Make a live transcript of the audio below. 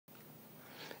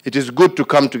It is good to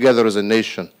come together as a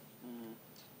nation.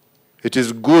 It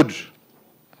is good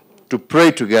to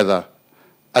pray together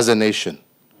as a nation.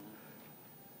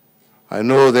 I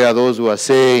know there are those who are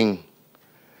saying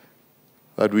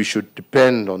that we should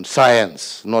depend on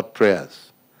science, not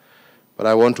prayers. But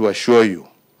I want to assure you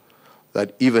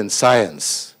that even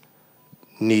science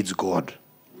needs God.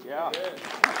 Yeah.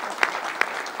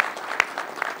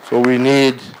 So we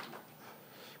need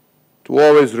to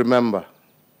always remember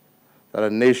that a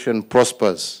nation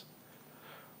prospers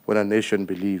when a nation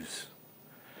believes,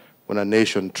 when a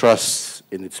nation trusts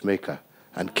in its maker.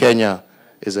 And Kenya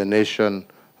is a nation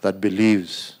that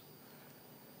believes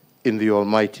in the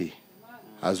Almighty,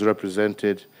 as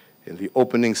represented in the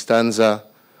opening stanza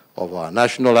of our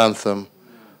national anthem,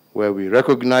 where we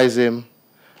recognize him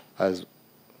as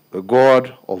the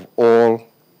God of all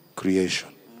creation.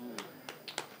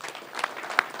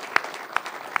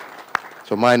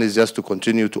 So mine is just to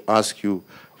continue to ask you,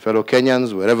 fellow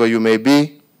Kenyans, wherever you may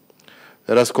be,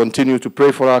 let us continue to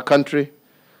pray for our country.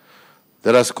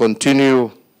 Let us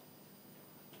continue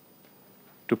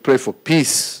to pray for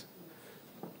peace,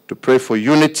 to pray for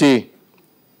unity,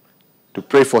 to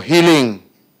pray for healing,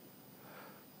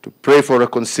 to pray for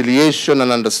reconciliation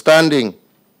and understanding,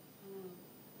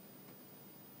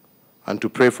 and to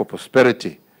pray for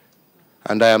prosperity.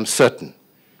 And I am certain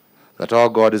that our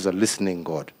God is a listening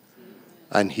God,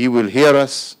 and he will hear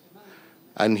us,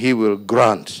 and he will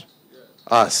grant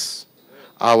us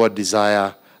our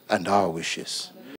desire and our wishes.